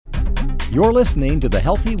You're listening to the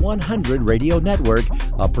Healthy 100 Radio Network,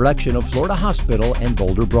 a production of Florida Hospital and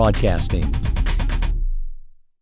Boulder Broadcasting.